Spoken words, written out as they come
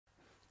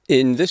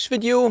In this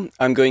video,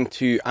 I'm going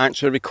to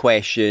answer the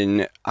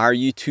question, are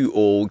you too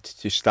old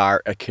to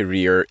start a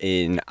career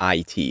in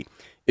IT?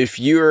 If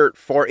you're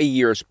 40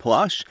 years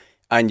plus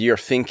and you're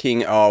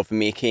thinking of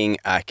making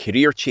a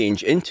career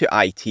change into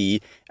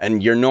IT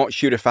and you're not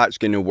sure if that's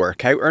going to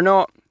work out or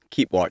not,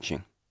 keep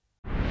watching.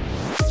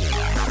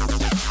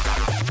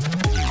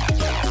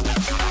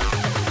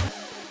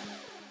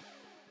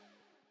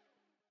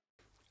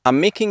 I'm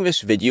making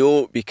this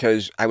video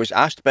because I was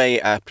asked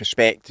by a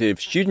prospective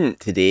student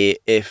today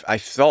if I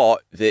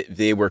thought that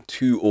they were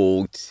too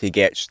old to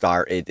get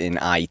started in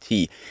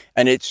IT.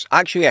 And it's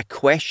actually a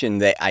question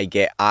that I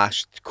get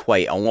asked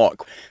quite a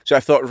lot. So I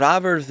thought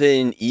rather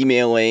than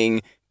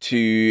emailing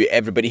to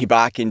everybody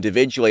back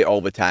individually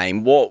all the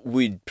time, what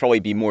would probably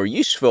be more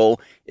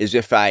useful is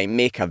if I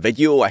make a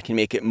video, I can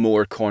make it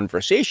more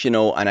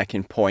conversational and I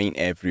can point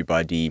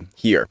everybody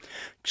here.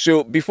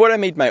 So before I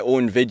made my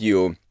own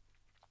video,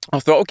 I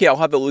thought, okay, I'll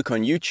have a look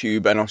on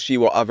YouTube and I'll see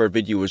what other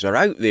videos are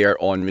out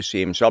there on the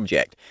same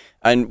subject.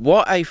 And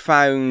what I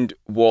found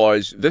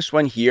was this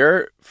one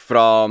here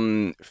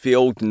from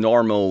Failed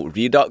Normal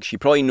Redux. You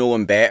probably know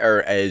him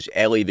better as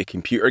Ellie the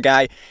Computer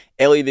Guy.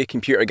 Ellie the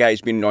Computer Guy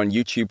has been on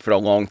YouTube for a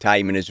long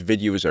time and his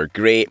videos are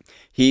great.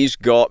 He's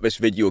got this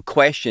video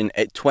question,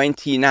 at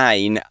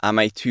 29, am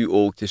I too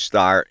old to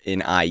start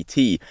in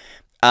IT?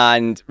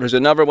 And there's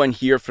another one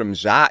here from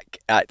Zach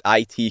at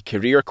IT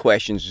Career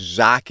Questions.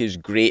 Zach is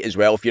great as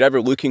well. If you're ever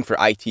looking for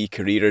IT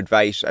career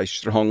advice, I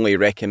strongly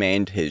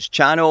recommend his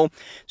channel.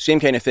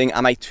 Same kind of thing,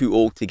 am I too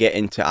old to get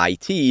into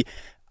IT?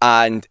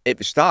 And at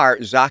the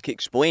start, Zach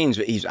explains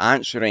that he's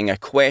answering a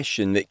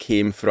question that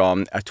came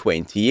from a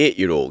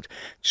 28-year-old.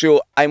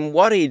 So I'm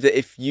worried that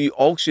if you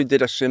also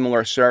did a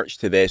similar search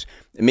to this,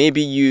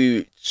 maybe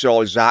you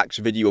saw Zach's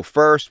video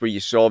first where you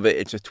saw that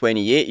it's a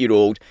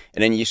 28-year-old,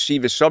 and then you see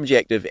the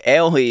subject of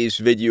Ellie's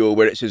video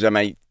where it says, am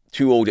I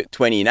too old at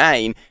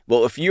 29?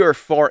 Well, if you're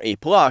 40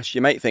 plus, you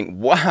might think,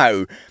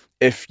 wow,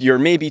 if you're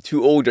maybe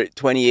too old at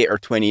 28 or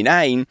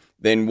 29,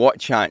 then what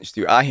chance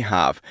do I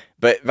have?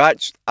 But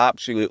that's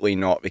absolutely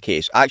not the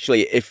case.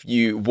 Actually, if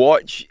you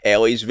watch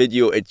Ellie's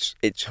video, it's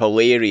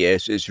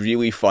hilarious. It's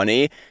really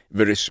funny,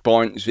 the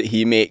response that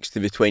he makes to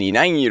the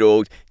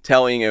 29-year-old,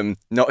 telling him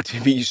not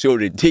to be so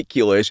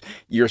ridiculous,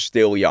 you're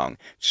still young.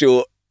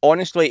 So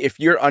honestly, if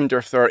you're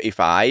under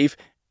 35,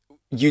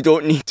 you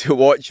don't need to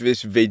watch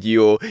this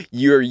video.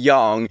 You're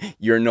young,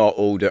 you're not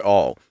old at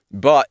all.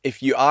 But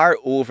if you are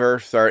over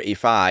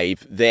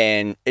 35,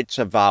 then it's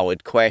a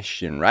valid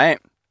question, right?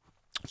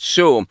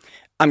 So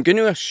I'm going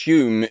to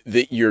assume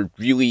that you're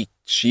really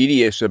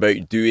serious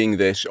about doing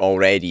this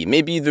already.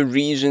 Maybe the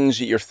reasons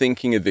that you're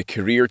thinking of the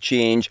career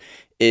change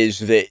is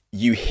that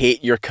you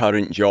hate your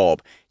current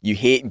job. You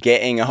hate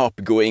getting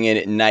up, going in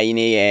at 9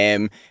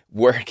 a.m.,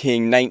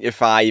 working 9 to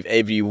 5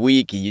 every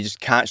week. You just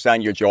can't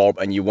stand your job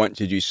and you want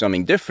to do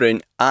something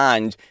different,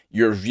 and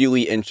you're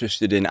really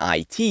interested in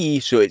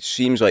IT, so it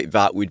seems like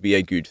that would be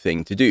a good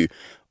thing to do.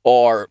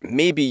 Or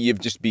maybe you've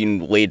just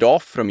been laid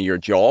off from your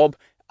job,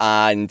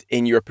 and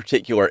in your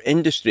particular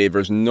industry,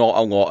 there's not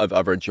a lot of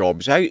other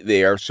jobs out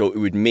there, so it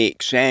would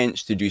make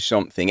sense to do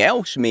something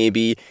else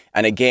maybe,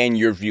 and again,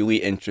 you're really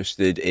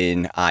interested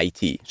in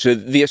IT. So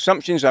the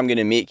assumptions I'm going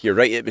to make here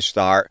right at the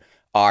start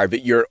are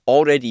that you're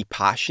already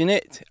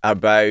passionate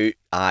about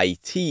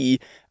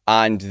IT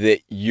and that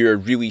you're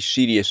really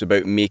serious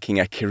about making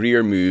a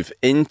career move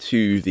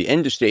into the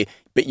industry,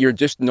 but you're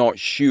just not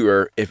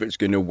sure if it's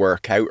going to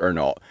work out or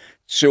not.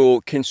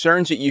 So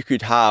concerns that you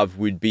could have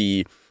would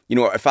be, you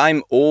know, if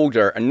I'm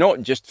older and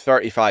not just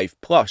 35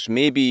 plus,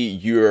 maybe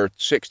you're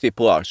 60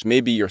 plus,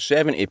 maybe you're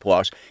 70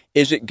 plus,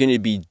 is it going to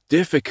be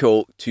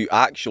difficult to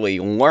actually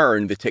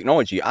learn the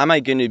technology? Am I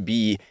going to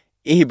be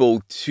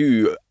able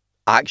to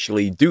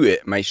actually do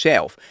it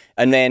myself?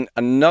 And then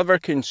another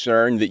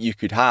concern that you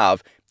could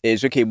have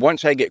is, okay,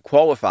 once I get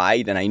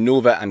qualified and I know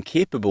that I'm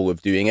capable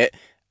of doing it,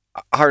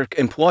 our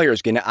employer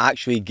is going to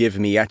actually give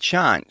me a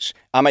chance.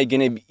 Am I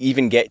going to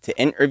even get to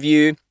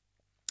interview?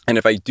 And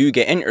if I do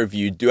get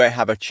interviewed, do I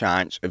have a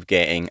chance of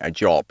getting a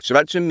job? So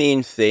that's the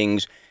main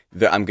things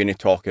that I'm going to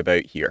talk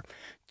about here.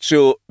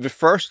 So the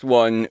first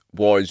one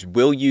was,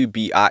 will you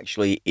be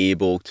actually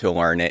able to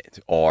learn it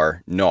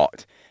or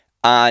not?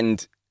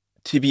 And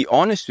to be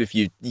honest with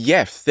you,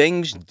 yeah,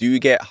 things do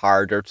get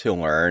harder to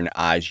learn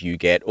as you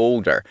get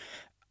older.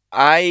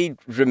 I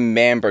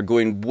remember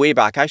going way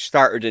back, I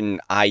started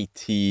in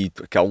IT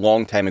like a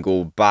long time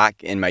ago,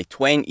 back in my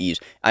 20s,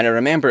 and I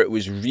remember it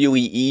was really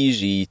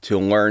easy to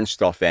learn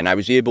stuff in. I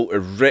was able to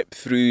rip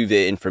through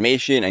the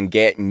information and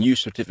get new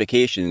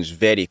certifications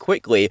very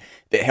quickly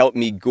that helped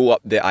me go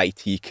up the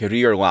IT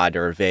career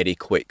ladder very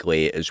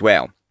quickly as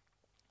well.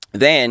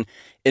 Then,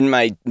 in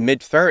my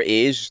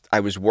mid-30s, I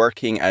was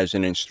working as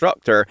an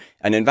instructor,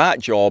 and in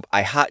that job,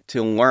 I had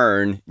to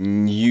learn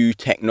new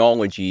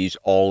technologies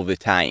all the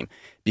time.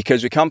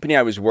 Because the company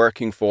I was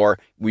working for,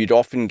 we'd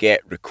often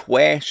get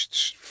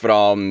requests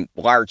from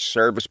large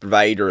service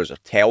providers or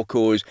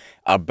telcos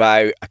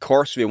about a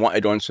course they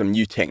wanted on some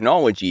new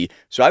technology.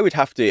 So I would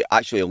have to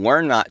actually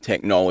learn that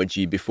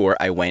technology before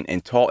I went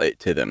and taught it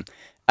to them.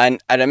 And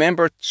I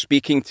remember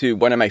speaking to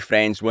one of my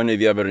friends, one of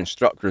the other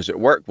instructors at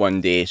work one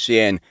day,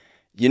 saying,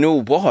 you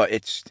know what,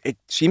 it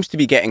seems to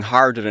be getting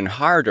harder and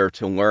harder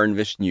to learn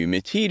this new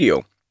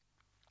material.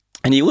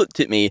 And he looked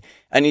at me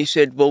and he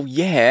said, well,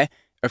 yeah,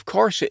 of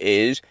course it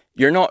is.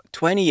 You're not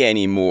 20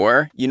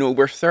 anymore. You know,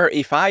 we're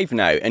 35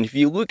 now. And if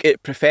you look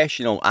at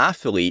professional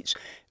athletes,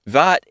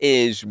 that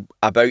is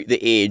about the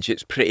age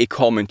it's pretty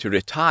common to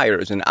retire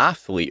as an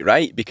athlete,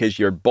 right? Because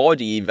your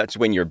body, that's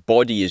when your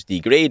body is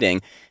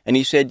degrading. And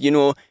he said, you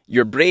know,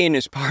 your brain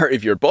is part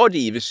of your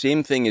body. The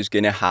same thing is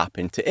going to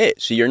happen to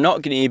it. So you're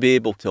not going to be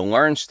able to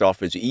learn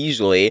stuff as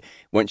easily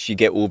once you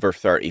get over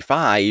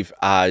 35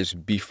 as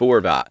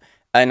before that.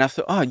 And I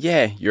thought, oh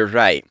yeah, you're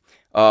right.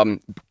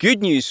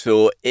 Good news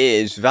though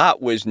is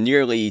that was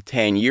nearly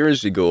 10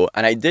 years ago,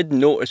 and I did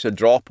notice a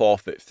drop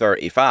off at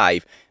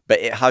 35, but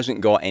it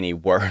hasn't got any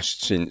worse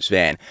since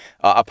then.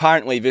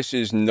 Apparently this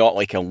is not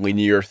like a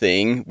linear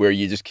thing where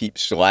you just keep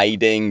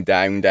sliding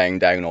down, down,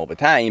 down all the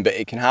time, but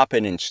it can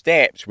happen in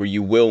steps where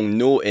you will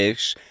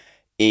notice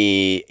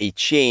a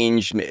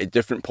change at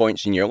different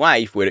points in your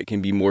life where it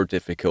can be more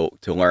difficult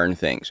to learn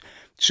things.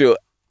 So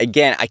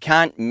again, I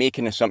can't make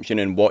an assumption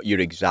on what your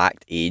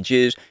exact age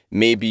is.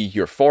 Maybe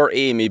you're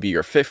 40, maybe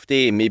you're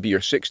 50, maybe you're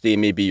 60,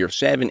 maybe you're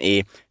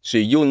 70. So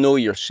you'll know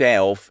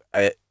yourself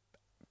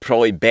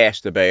probably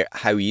best about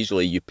how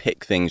easily you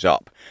pick things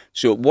up.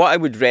 So what I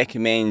would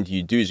recommend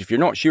you do is, if you're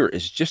not sure,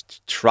 is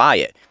just try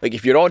it. Like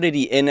if you're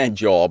already in a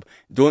job,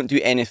 don't do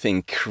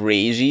anything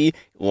crazy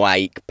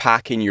like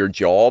packing your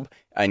job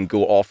and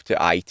go off to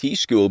IT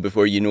school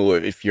before you know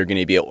if you're going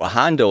to be able to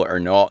handle it or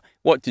not.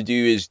 What to do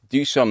is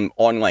do some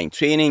online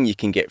training. You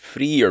can get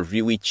free or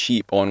really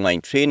cheap online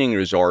training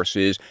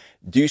resources.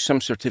 Do some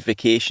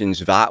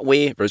certifications that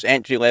way. There's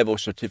entry-level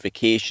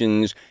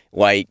certifications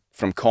like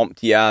from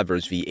CompTIA,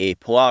 there's VA+,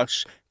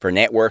 for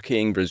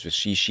networking, there's the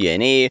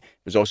CCNA,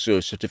 there's also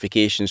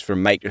certifications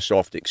from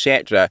Microsoft,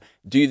 etc.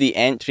 Do the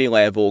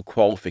entry-level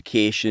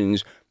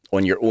qualifications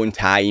on your own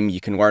time. You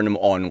can learn them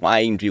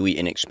online really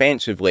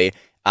inexpensively.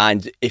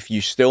 And if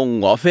you still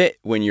love it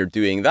when you're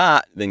doing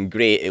that, then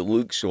great, it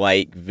looks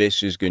like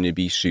this is going to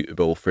be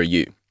suitable for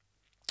you.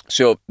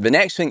 So the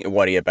next thing to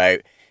worry about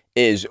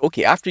is,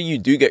 okay, after you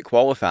do get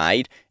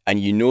qualified and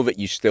you know that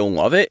you still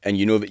love it and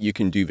you know that you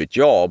can do the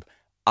job,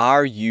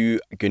 are you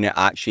going to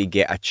actually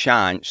get a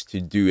chance to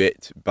do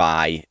it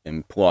by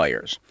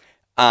employers?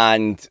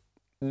 And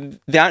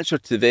the answer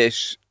to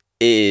this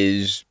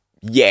is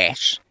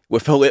yes,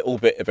 with a little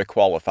bit of a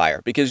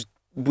qualifier, because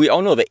we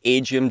all know that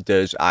ageism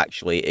does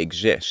actually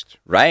exist,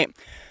 right?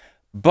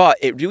 But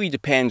it really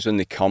depends on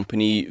the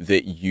company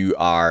that you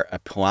are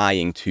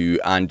applying to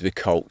and the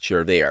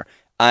culture there.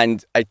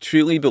 And I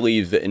truly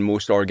believe that in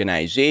most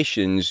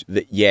organizations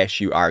that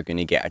yes, you are going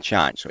to get a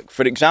chance. Like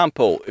for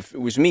example, if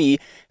it was me,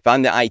 if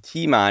I'm the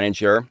IT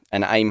manager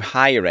and I'm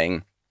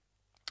hiring,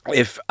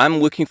 if I'm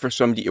looking for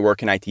somebody to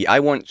work in IT, I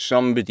want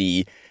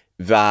somebody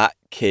that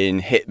can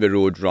hit the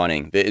road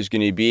running, that is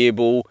going to be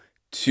able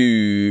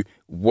to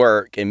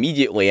work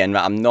immediately and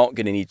that I'm not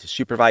going to need to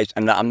supervise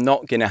and that I'm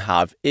not going to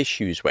have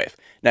issues with.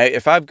 Now,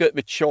 if I've got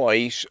the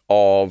choice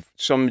of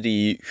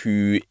somebody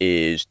who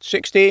is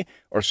 60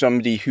 or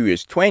somebody who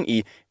is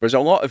 20, there's a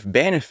lot of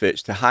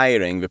benefits to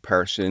hiring the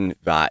person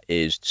that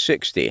is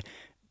 60.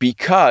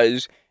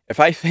 Because if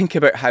I think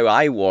about how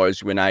I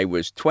was when I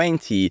was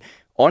 20,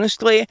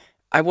 honestly,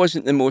 I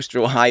wasn't the most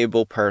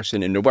reliable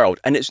person in the world.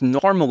 And it's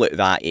normal at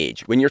that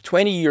age. When you're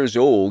 20 years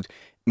old,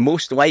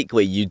 most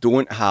likely you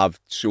don't have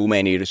so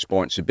many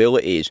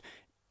responsibilities.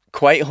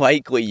 Quite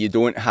likely you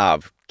don't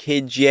have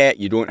kids yet,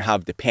 you don't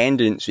have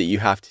dependents that you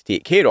have to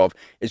take care of.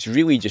 It's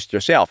really just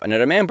yourself. And I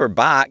remember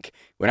back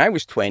when I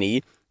was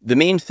 20, the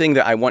main thing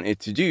that I wanted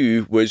to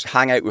do was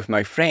hang out with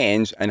my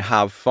friends and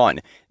have fun.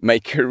 My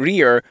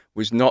career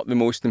was not the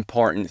most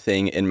important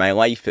thing in my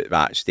life at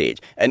that stage.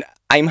 And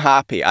I'm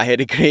happy. I had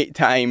a great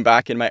time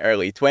back in my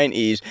early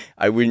 20s.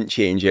 I wouldn't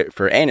change it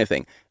for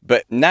anything.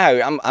 But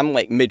now, I'm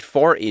like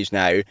mid-40s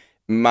now.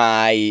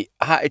 My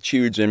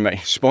attitudes and my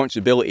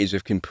responsibilities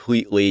have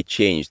completely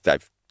changed.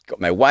 I've got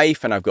my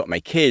wife and I've got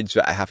my kids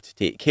that I have to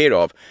take care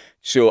of.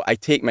 So I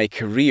take my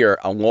career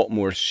a lot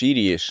more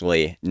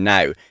seriously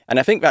now. And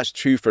I think that's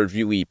true for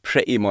really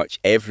pretty much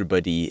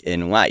everybody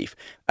in life.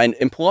 And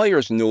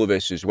employers know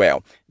this as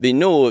well. They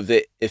know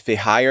that if they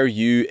hire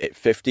you at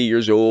 50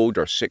 years old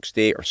or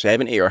 60 or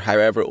 70 or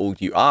however old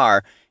you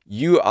are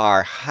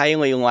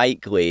highly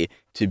likely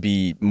to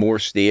be more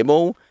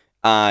stable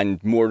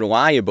and more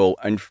reliable.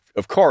 And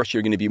of course,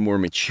 you're going to be more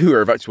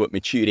mature. That's what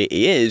maturity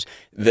is,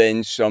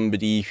 than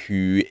somebody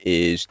who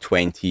is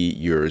 20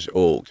 years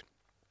old.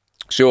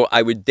 So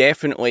I would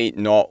definitely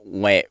not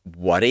let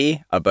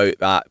worry about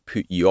that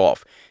put you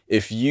off.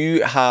 If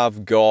you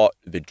have got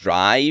the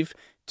drive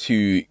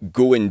to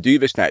go and do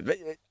this now,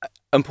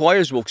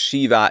 employers will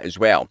see that as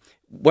well.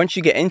 Once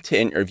you get into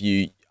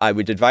interview, I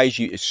would advise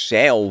you to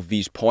sell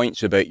these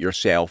points about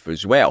yourself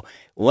as well.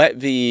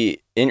 Let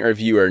the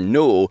interviewer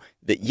know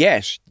that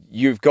yes,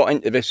 you've got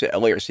into this at a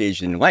later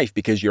stage in life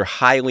because you're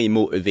highly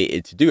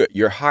motivated to do it.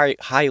 You're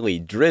highly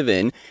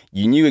driven.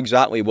 You knew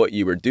exactly what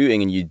you were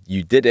doing and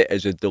you did it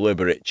as a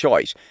deliberate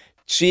choice.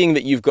 Seeing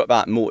that you've got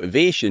that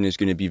motivation is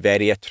going to be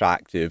very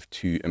attractive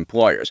to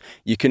employers.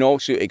 You can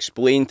also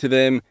explain to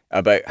them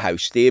about how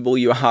stable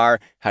you are,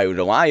 how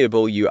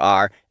reliable you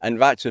are,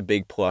 and that's a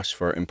big plus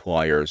for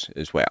employers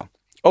as well.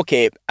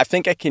 Okay, I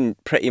think I can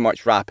pretty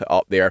much wrap it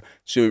up there.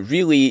 So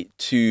really,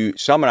 to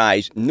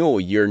summarize, no,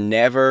 you're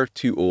never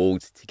too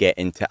old to get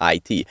into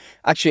IT.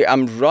 Actually,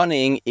 I'm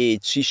running a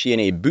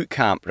CCNA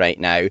bootcamp right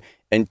now,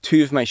 and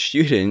 2 of my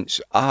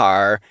students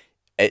are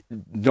at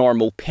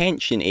normal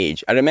pension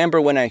age. I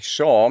remember when I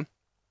saw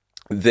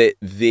that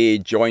they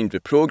joined the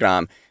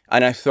program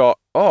and I thought,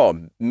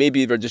 oh,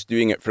 maybe they're just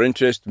doing it for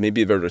interest,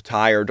 maybe they're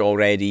retired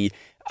already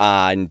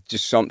and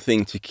just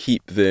something to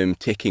keep them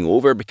ticking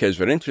over because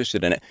they're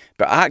interested in it.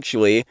 But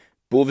actually,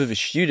 both of the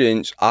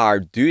students are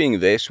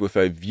doing this with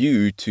a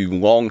view to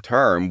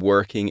long-term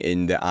working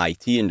in the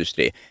IT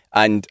industry.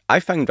 And I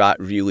found that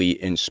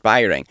really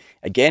inspiring.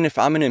 Again, if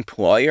I'm an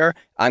employer,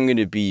 I'm going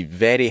to be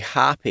very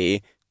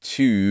happy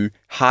to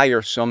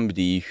hire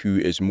somebody who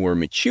is more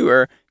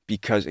mature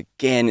because,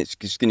 again, it's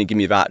just going to give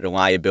me that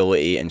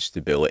reliability and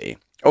stability.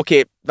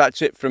 Okay, that's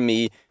it from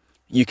me.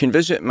 You can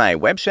visit my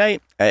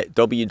website at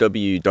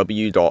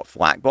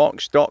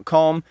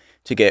www.flackbox.com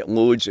to get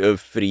loads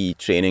of free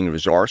training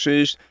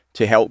resources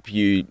to help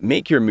you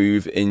make your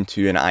move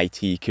into an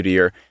IT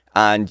career.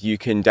 And you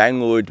can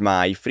download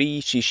my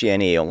free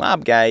CCNA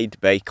Lab Guide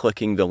by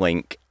clicking the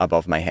link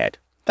above my head.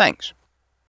 Thanks.